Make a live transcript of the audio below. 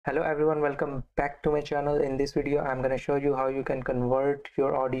Hello everyone, welcome back to my channel. In this video, I'm going to show you how you can convert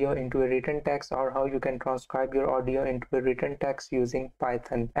your audio into a written text or how you can transcribe your audio into a written text using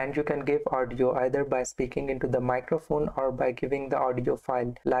Python. And you can give audio either by speaking into the microphone or by giving the audio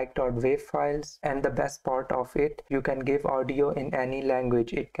file like .wav files. And the best part of it, you can give audio in any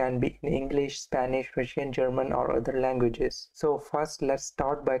language. It can be in English, Spanish, Russian, German or other languages. So first, let's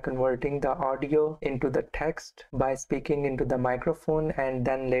start by converting the audio into the text by speaking into the microphone, and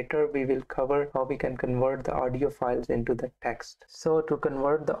then later we will cover how we can convert the audio files into the text. So to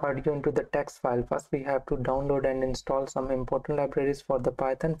convert the audio into the text file, first we have to download and install some important libraries for the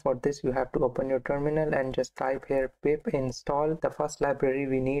Python. For this you have to open your terminal and just type here pip install. The first library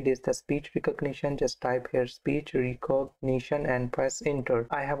we need is the speech recognition. Just type here speech recognition and press enter.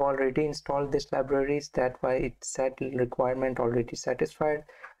 I have already installed this libraries, that's why it said requirement already satisfied.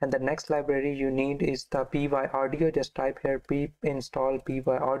 And the next library you need is the py audio. Just type here pip install py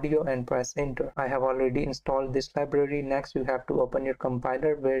audio and press enter. I have already installed this library. Next you have to open your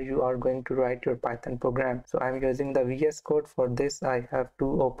compiler where you are going to write your Python program. So I'm using the VS Code. For this I have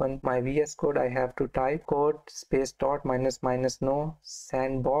to open my VS Code. I have to type code space dot minus minus no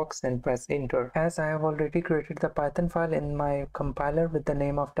sandbox and press enter. As I have already created the Python file in my compiler with the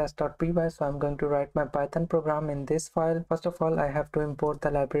name of test.py, so I'm going to write my Python program in this file. First of all, I have to import the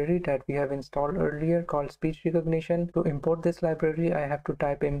library that we have installed earlier called speech recognition. To import this library, I have to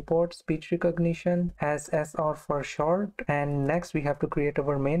type import speech recognition as SR for short, and next we have to create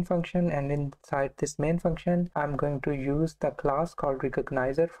our main function, and inside this main function I'm going to use the class called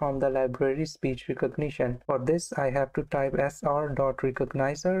recognizer from the library speech recognition. For this I have to type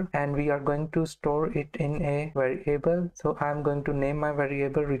sr.recognizer, and we are going to store it in a variable, so I'm going to name my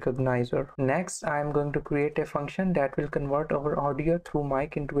variable recognizer. Next I'm going to create a function that will convert our audio through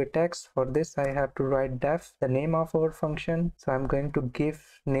mic into a text. For this I have to write def, the name of our function, so I'm going to give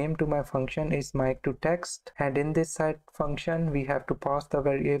name to my function is mic to text, and in this side function we have to pass the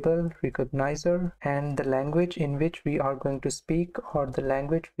variable recognizer and the language in which we are going to speak or the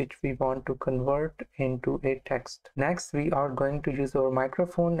language which we want to convert into a text. Next we are going to use our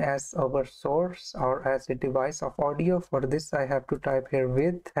microphone as our source or as a device of audio. For this I have to type here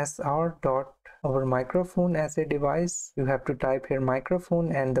with sr dot our microphone as a device. You have to type here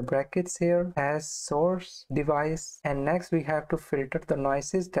microphone and the brackets here as source device, and next we have to filter the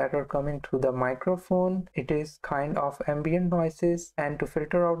noises that are coming through the microphone. It is kind of ambient noises, and to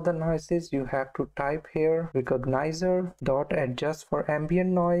filter out the noises you have to type here recognizer dot adjust for ambient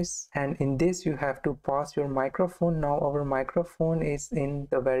noise, and in this you have to pass your microphone. Now our microphone is in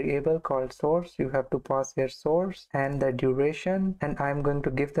the variable called source. You have to pass here source and the duration, and I'm going to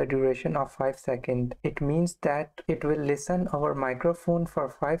give the duration of 5 seconds. It means that it will listen our microphone for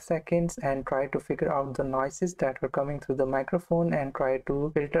 5 seconds and try to figure out the noises that are coming through the microphone and try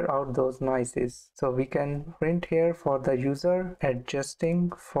to filter out those noises. So we can print here for the user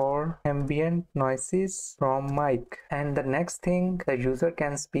adjusting for ambient noises from mic, and the next thing, the user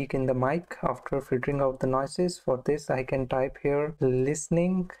can speak in the mic after filtering out the noises. For this I can type here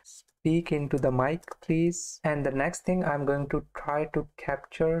listening speak into the mic please, and the next thing I'm going to try to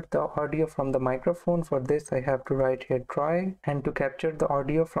capture the audio from the microphone. For this I have to write here try, and to capture the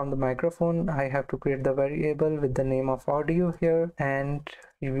audio from the microphone I have to create the variable with the name of audio here, and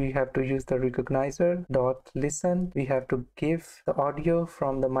we have to use the recognizer dot listen. We have to give the audio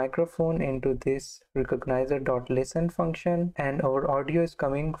from the microphone into this recognizer dot listen function, and our audio is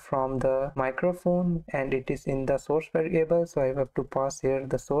coming from the microphone and it is in the source variable, so I have to pass here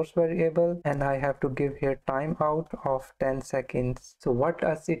the source variable, and I have to give here timeout of 10 seconds. So what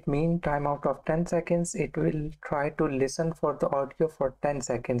does it mean, timeout of 10 seconds? It will try to listen for the audio for 10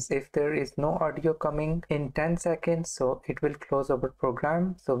 seconds. If there is no audio coming in 10 seconds, so it will close our program.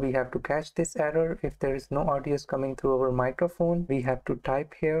 So we have to catch this error. If there is no audio coming through our microphone, we have to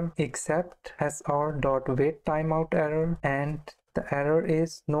type here except sr.wait timeout error, and the error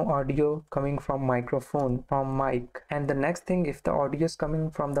is no audio coming from microphone, from mic. And the next thing, if the audio is coming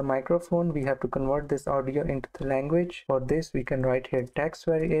from the microphone, we have to convert this audio into the language. For this we can write here text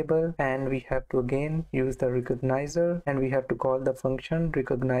variable, and we have to again use the recognizer, and we have to call the function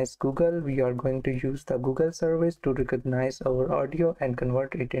recognize Google. We are going to use the Google service to recognize our audio and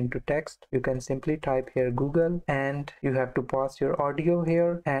convert it into text. You can simply type here Google, and you have to pass your audio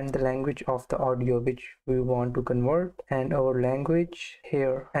here and the language of the audio which we want to convert, and our language language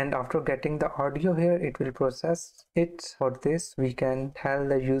here, and after getting the audio here it will process it. For this we can tell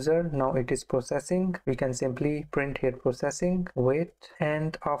the user now it is processing. We can simply print here processing, wait,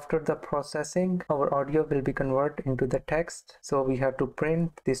 and after the processing our audio will be converted into the text. So we have to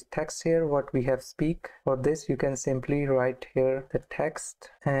print this text here what we have speak. For this you can simply write here the text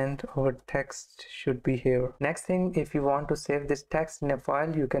and our text should be here. Next thing, if you want to save this text in a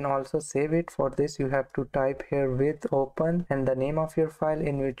file you can also save it. For this you have to type here with open and the name of your file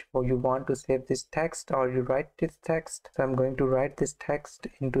in which you want to save this text, or you write this text. So I'm going to write this text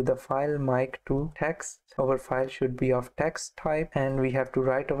into the file mic2 text. Our file should be of text type and we have to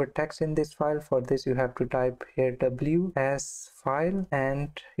write our text in this file. For this you have to type here w as file and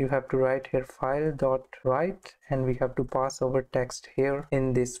you have to write here file.write and we have to pass our text here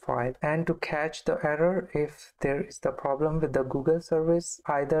in this file. And to catch the error, if there is the problem with the Google service,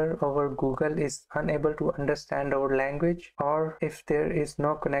 either our Google is unable to understand our language or if there is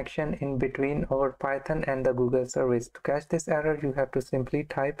no connection in between our Python and the Google service. To catch this error you have to simply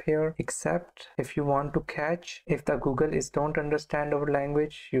type here except. If you want to catch if the Google is don't understand our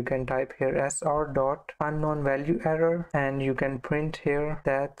language you can type here sr dot unknown value error and you can print here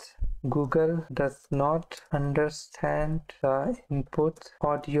that Google does not understand the input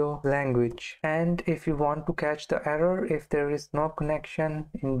audio language. And if you want to catch the error if there is no connection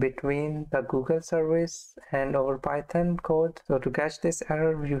in between the Google service and our Python code, so to catch this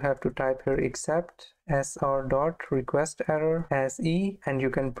error you have to type here except sr dot request error as e and you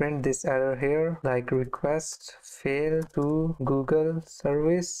can print this error here like request fail to Google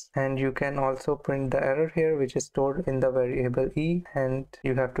service, and you can also print the error here which is stored in the variable e and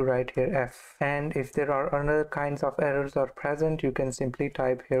you have to write here f. And if there are other kinds of errors are present you can simply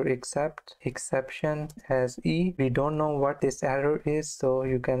type here except exception as e. We don't know what this error is so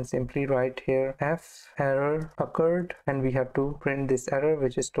you can simply write here f error occurred and we have to print this error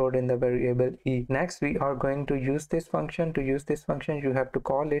which is stored in the variable e. Next we are going to use this function. To use this function you have to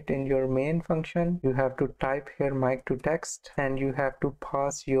call it in your main function. You have to type here mic2 text and you have to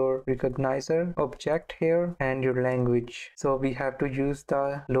pass your recognizer object here and your language. So we have to use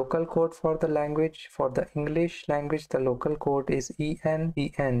the local code for the language. For the English language the local code is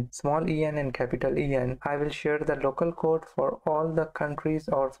en, small en and capital En. I will share the local code for all the countries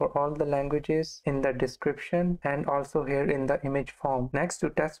or for all the languages in the description and also here in the image form. Next, to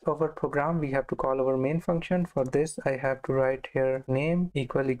test our program we have to call our main function. For this I have to write here name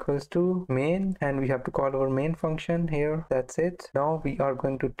equals to main and we have to call our main function here. That's it. Now we are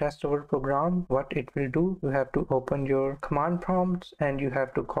going to test our program. What it will do, you have to open your command prompt and you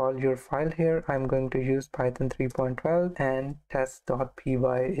have to call your file here. I'm going to use Python 3.12 and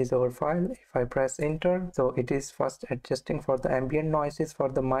test.py is our file. If I press enter, so it is first adjusting for the ambient noises for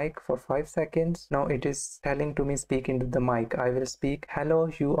the mic for 5 seconds. Now it is telling to me speak into the mic. I will speak hello,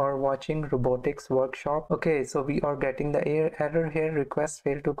 you are watching robotics workshop. Okay, so we are getting the error here, request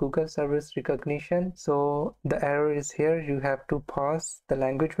failed to Google service recognition. So the error is here, you have to pass the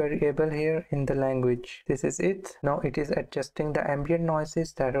language variable here in the language. This is it. Now it is adjusting the ambient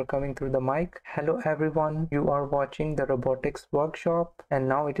noises that are coming through the mic. Hello everyone, you are watching the robotics workshop, and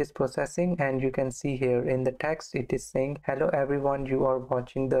now it is processing and you can see here in the text it is saying hello everyone, you are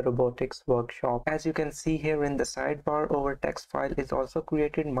watching the robotics workshop. As you can see here in the sidebar, our text file is also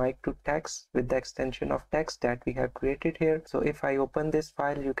created mic2 text with the extension of text that we have created here. So if I open this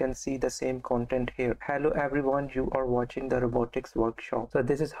file you can see the same content here. Hello everyone, you are watching the robotics workshop. So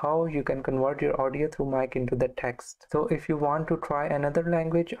this is how you can convert your audio through mic into the text. So if you want to try another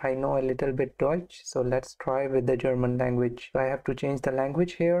language, I know a little bit Deutsch, so let's try with the German language. So I have to change the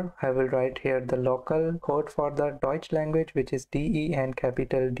language here. I will write here the local code for the Deutsch language which is DE and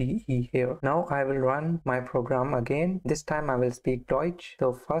capital DE here. Now I will run my program again. This time I will speak Deutsch.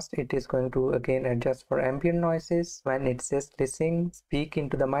 So first it is going to again adjust for ambient noises. When it says listen, speak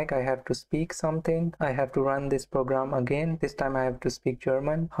into the mic, I have to speak something. I have to run this program again. This time I have to speak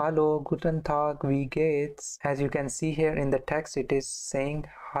German. Hallo, guten Tag, wie geht's? As you can see here in the text it is saying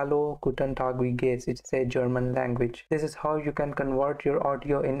Hallo, guten Tag, wie geht's? It's a German language. This is how you can convert your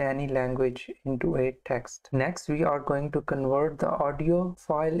audio in any language into a text. Next, we are going to convert the audio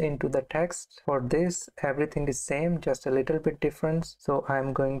file into the text. For this, everything is same, just a little bit different. So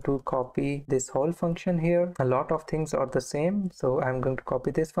I'm going to copy this whole function here. A lot of things are the same. So I'm going to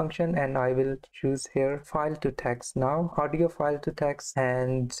copy this function and I will choose here file to text. Now audio file to text,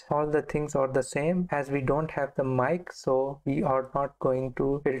 and all the things are the same. As we don't have the mic, so we are not going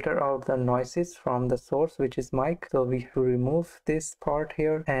to filter out the noises from the source, which is mic. So we have to remove this part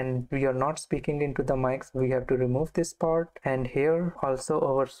here, and we are not speaking into the mic, so we have to remove this part. And here also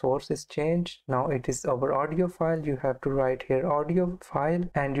our source is changed. Now it is our audio file. You have to write here audio file,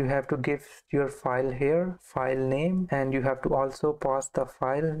 and you have to give your file here file name, and you have to also pass the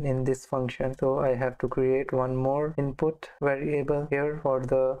file in this function. So I have to create one more input variable here for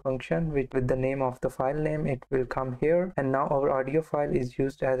the function with the name of the file name. It will come here, and now our audio file is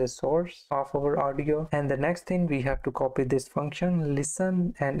used as a source of our audio. And the next thing, we have to copy this function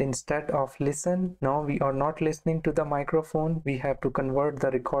listen, and instead of listen, now we are not listening to the microphone. We have to convert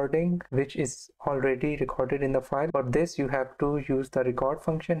the recording which is already recorded in the file. For this you have to use the record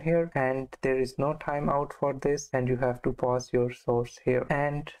function here, and there is no timeout for this, and you have to pause your source here.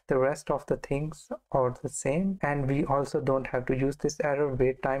 And the rest of the things are the same, and we also don't have to use this error,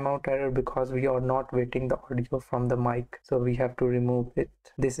 wait timeout error, because we are not waiting the audio from the mic, so we have to remove it.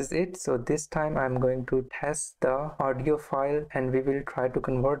 This is it. So this time I'm going to test the audio file, and we will try to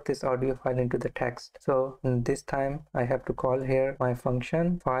convert this audio file into the text. So this time I have to call here my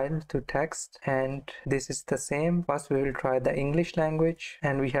function file to text, and this is the same. First we will try the English language,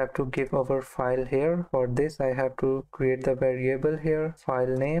 and we have to give our file here. For this I have to create the variable here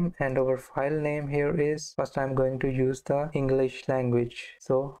file name, and our file name here is, first I'm going to use the English language.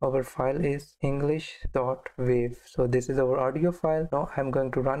 So our file is english.wave. So this is our audio file. Now I'm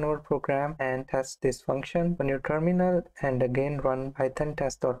going to run our program and test this function on your terminal, and again run python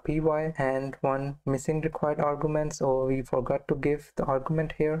test.py, and one missing required argument, so we forgot to give the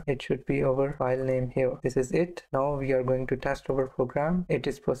argument here. It should be our file name here. This is it. Now we are going to test our program. It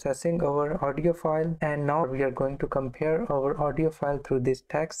is processing our audio file, and now we are going to compare our audio file through this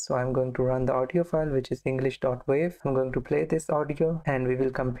text. So I'm going to run the audio file, which is english.wave. I'm going to play this audio, and we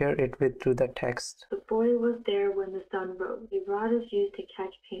will compare it with through the text. The boy was there when the sun rose. A rod is used to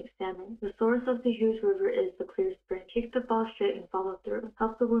catch pink salmon. The source of the huge river is the clear spring. Kick the ball straight and follow through.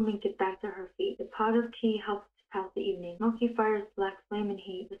 Help the woman get back to her feet. The pot of tea helps to pass the evening. Smoky fires, black flame and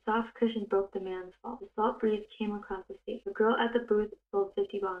heat. The soft cushion broke the man's fall. The salt breeze came across the sea. The girl at the booth sold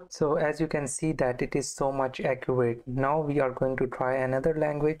 50 bonds. So as you can see that it is so much accurate. Now we are going to try another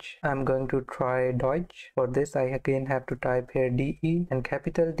language. I'm going to try Deutsch. For this I again have to type here DE and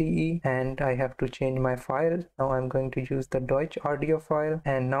capital DE, and I have to change my file. Now I'm going to use the Deutsch audio file,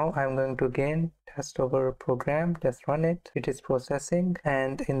 and now I'm going to again test our program. Let's run it. It is processing,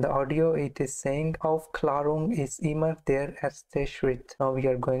 and in the audio it is saying Aufklärung ist immer der erste Schritt. Now we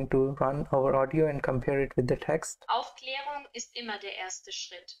are going to run our audio and compare it with the text. Aufklärung ist immer der erste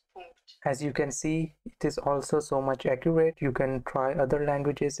Schritt. Punkt. As you can see, it is also so much accurate. You can try other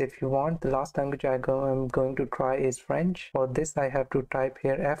languages if you want. The last language I'm going to try is French. For this I have to type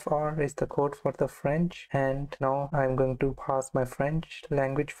here FR is the code for the French, and now I'm going to pass my French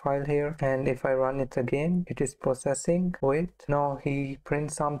language file here, and if I run it again, it is processing. Wait, now he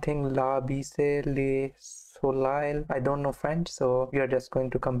prints something la bise le soleil. I don't know French, so we are just going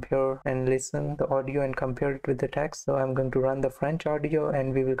to compare and listen the audio and compare it with the text. So I'm going to run the French audio,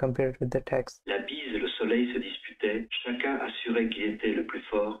 and we will compare it with the text. La bise et le soleil se disputaient, chacun assurait qu'il était le plus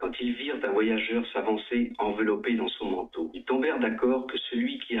fort quand ils virent un voyageur s'avancer enveloppé dans son manteau. Ils tombèrent d'accord que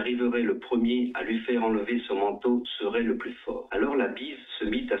celui qui arriverait le premier à lui faire enlever son manteau serait le plus fort. Alors la bise se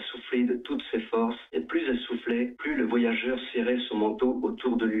mit à souffler de toutes ses forces, et plus elle soufflait, plus le voyageur serrait son manteau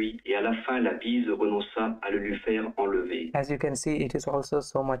autour de lui, et à la fin la bise renonça à le lui faire enlever. As you can see, it is also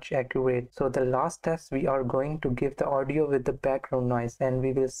so much accurate. So the last test, we are going to give the audio with the background noise, and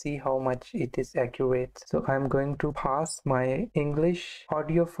we will see how much it is accurate. So I'm going to pass my English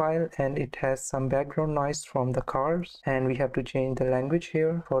audio file, and it has some background noise from the cars, and we have to change the language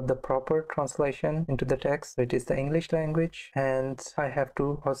here for the proper translation into the text. It is the English language, and I have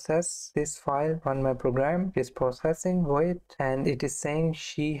to process this file. Run my program. It is processing. Wait, and it is saying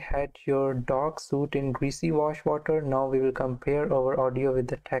she had your dog suit in greasy wash water. Now we will compare our audio with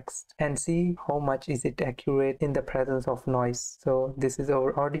the text and see how much is it accurate in the presence of noise. So this is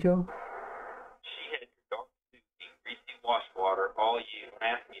our audio. She had your dog suit in greasy wash water all year. Don't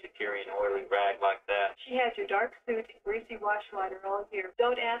ask me to carry an oily rag like that. She has your dark suit in greasy wash water all year.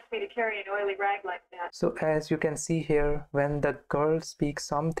 Don't ask me to carry an oily rag like that. So as you can see here, when the girl speaks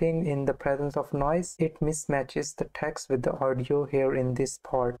something in the presence of noise, it mismatches the text with the audio here in this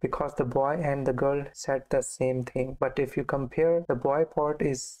part, because the boy and the girl said the same thing. But if you compare, the boy part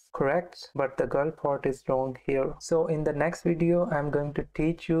is correct, but the girl part is wrong here. So in the next video, I'm going to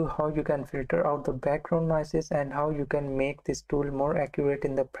teach you how you can filter out the background noises and how you can make this tool more accurate it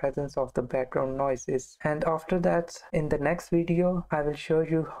in the presence of the background noises. And after that, in the next video, I will show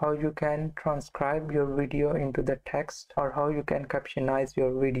you how you can transcribe your video into the text, or how you can captionize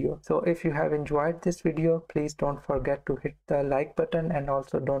your video. So if you have enjoyed this video, please don't forget to hit the like button, and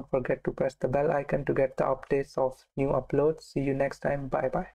also don't forget to press the bell icon to get the updates of new uploads. See you next time. Bye bye.